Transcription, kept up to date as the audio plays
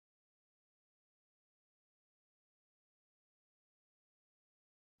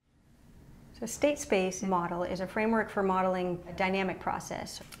So a state space model is a framework for modeling a dynamic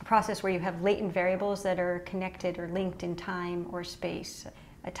process, a process where you have latent variables that are connected or linked in time or space,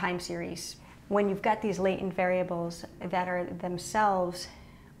 a time series. When you've got these latent variables that are themselves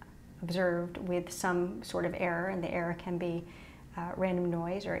observed with some sort of error, and the error can be random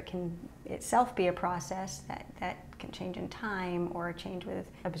noise, or it can itself be a process that can change in time or change with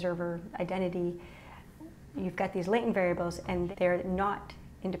observer identity. You've got these latent variables and they're not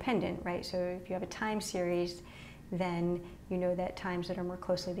independent, right? So if you have a time series, then you know that times that are more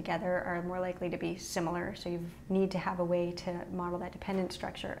closely together are more likely to be similar. So you need to have a way to model that dependent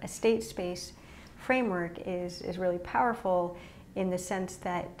structure. A state space framework is really powerful in the sense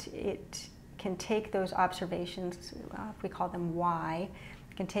that it can take those observations, if we call them y,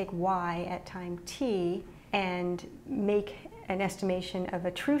 it can take y at time t and make an estimation of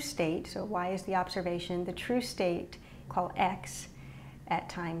a true state. So y is the observation, the true state call x at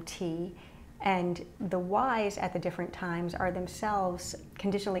time t, and the y's at the different times are themselves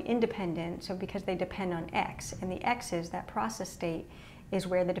conditionally independent, so because they depend on x, and the x's, that process state, is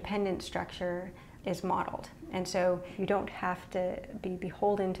where the dependent structure is modeled. And so you don't have to be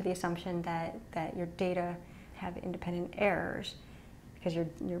beholden to the assumption that your data have independent errors, because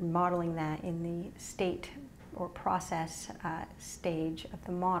you're modeling that in the state or process stage of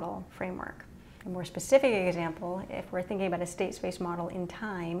the model framework. A more specific example, if we're thinking about a state space model in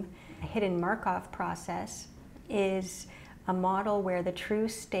time, a hidden Markov process is a model where the true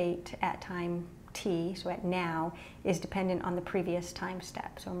state at time t, so at now, is dependent on the previous time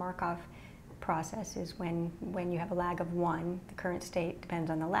step. So a Markov process is when you have a lag of 1, the current state depends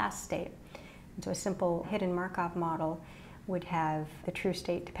on the last state. And so a simple hidden Markov model would have the true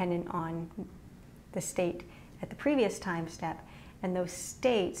state dependent on the state at the previous time step, and those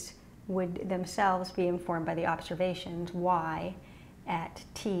states would themselves be informed by the observations y at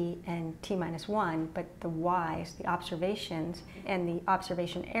t and t minus 1, but the y's, the observations, and the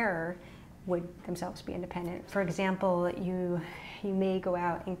observation error would themselves be independent. For example, you may go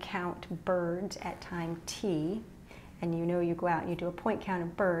out and count birds at time t, and you go out and you do a point count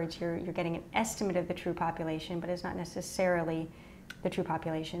of birds, you're getting an estimate of the true population, but it's not necessarily the true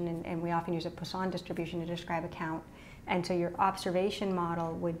population, and we often use a Poisson distribution to describe a count. And so your observation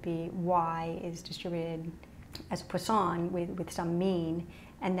model would be y is distributed as a Poisson with some mean,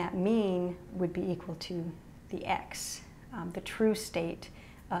 and that mean would be equal to the x, the true state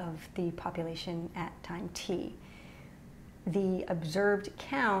of the population at time t. The observed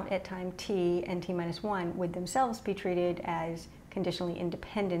count at time t and t minus 1 would themselves be treated as conditionally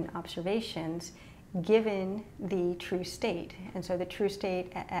independent observations given the true state. And so the true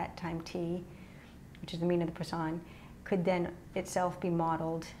state at time t, which is the mean of the Poisson, could then itself be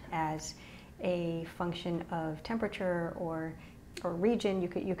modeled as a function of temperature or region.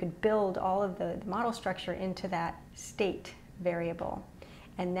 You could build all of the model structure into that state variable,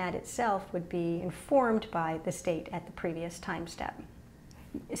 and that itself would be informed by the state at the previous time step.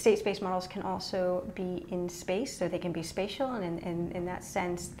 State space models can also be in space, so they can be spatial, and in that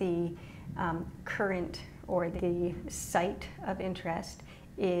sense the current or the site of interest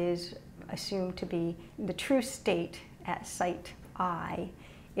is assumed to be the true state at site I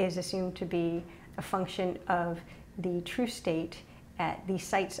is assumed to be a function of the true state at the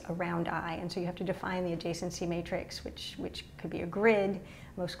sites around I. And so you have to define the adjacency matrix, which could be a grid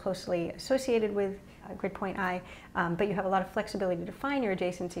most closely associated with grid point I, but you have a lot of flexibility to define your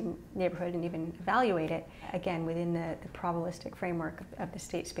adjacency neighborhood and even evaluate it, again, within the probabilistic framework of the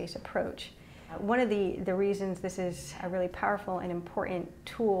state space approach. One of the reasons this is a really powerful and important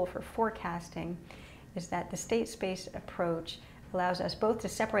tool for forecasting is that the state space approach allows us both to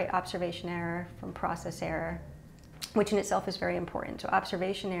separate observation error from process error, which in itself is very important. So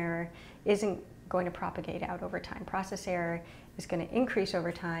observation error isn't going to propagate out over time. Process error is going to increase over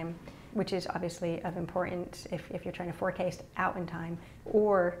time, which is obviously of importance if you're trying to forecast out in time,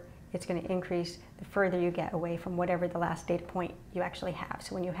 or it's going to increase the further you get away from whatever the last data point you actually have.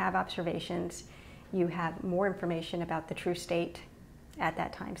 So when you have observations, you have more information about the true state at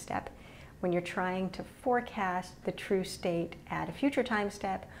that time step. When you're trying to forecast the true state at a future time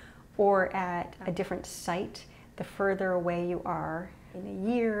step or at a different site, the further away you are in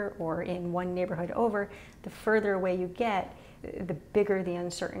a year or in one neighborhood over, the further away you get, the bigger the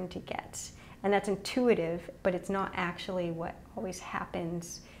uncertainty gets. And that's intuitive, but it's not actually what always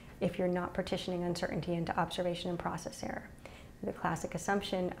happens if you're not partitioning uncertainty into observation and process error. The classic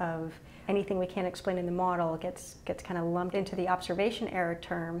assumption of anything we can't explain in the model gets kind of lumped into the observation error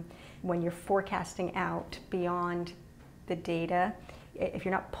term when you're forecasting out beyond the data. If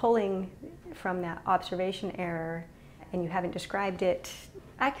you're not pulling from that observation error and you haven't described it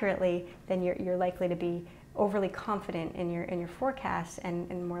accurately, then you're likely to be overly confident in your forecasts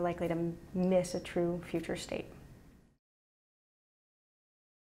and more likely to miss a true future state.